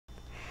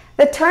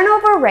The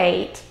turnover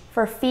rate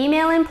for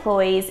female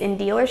employees in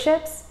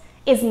dealerships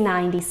is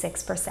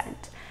 96%.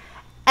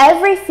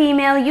 Every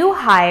female you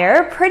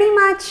hire pretty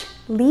much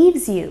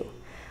leaves you.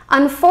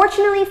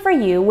 Unfortunately for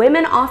you,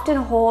 women often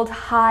hold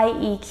high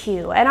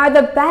EQ and are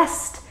the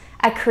best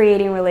at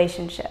creating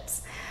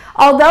relationships.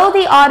 Although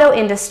the auto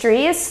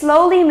industry is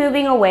slowly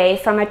moving away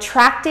from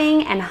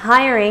attracting and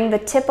hiring the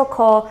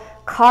typical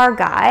car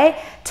guy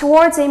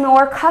towards a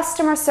more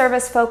customer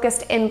service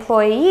focused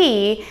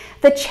employee,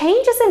 the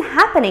change isn't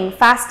happening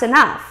fast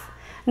enough.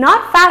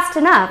 Not fast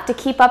enough to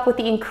keep up with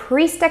the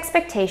increased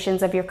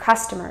expectations of your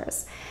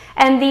customers.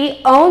 And the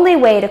only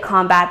way to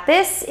combat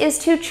this is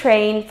to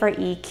train for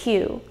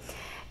EQ.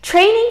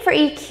 Training for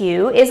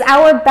EQ is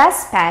our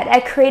best bet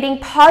at creating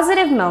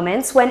positive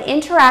moments when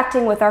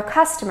interacting with our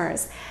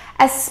customers,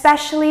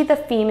 especially the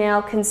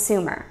female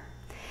consumer.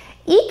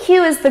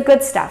 EQ is the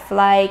good stuff,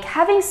 like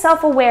having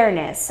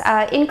self-awareness,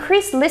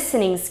 increased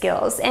listening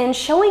skills, and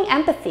showing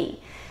empathy.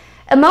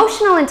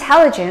 Emotional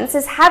intelligence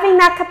is having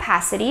that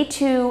capacity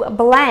to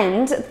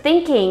blend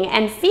thinking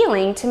and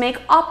feeling to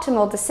make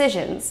optimal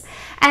decisions,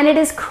 and it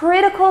is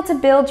critical to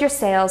build your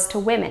sales to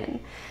women.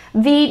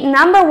 The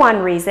number one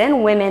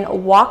reason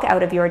women walk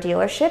out of your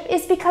dealership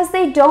is because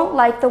they don't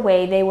like the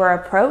way they were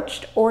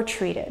approached or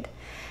treated.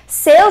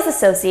 Sales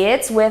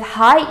associates with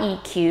high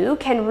EQ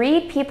can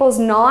read people's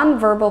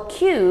nonverbal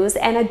cues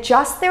and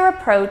adjust their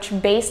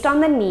approach based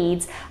on the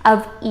needs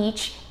of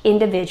each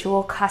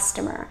individual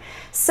customer.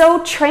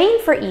 So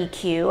train for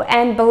EQ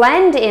and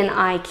blend in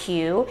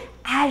IQ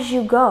as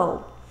you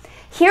go.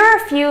 Here are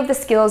a few of the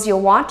skills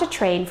you'll want to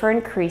train for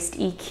increased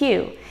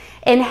EQ: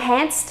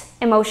 enhanced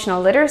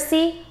emotional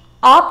literacy,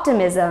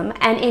 optimism,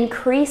 and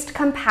increased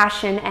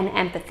compassion and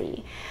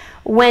empathy.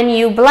 When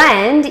you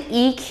blend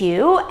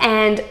EQ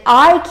and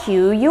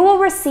IQ, you will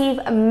receive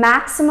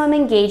maximum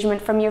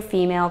engagement from your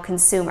female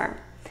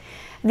consumer.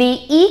 The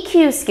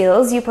EQ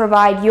skills you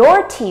provide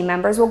your team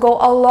members will go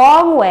a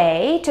long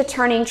way to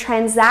turning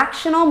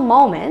transactional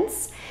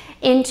moments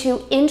into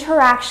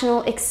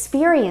interactional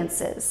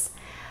experiences.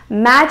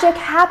 Magic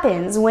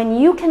happens when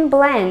you can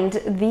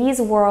blend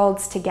these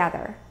worlds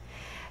together.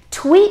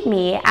 Tweet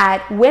me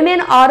at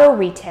Women Auto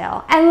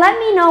Retail and let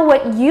me know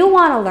what you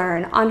want to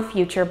learn on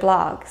future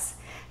blogs.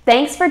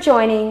 Thanks for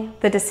joining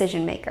The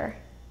Decision Maker.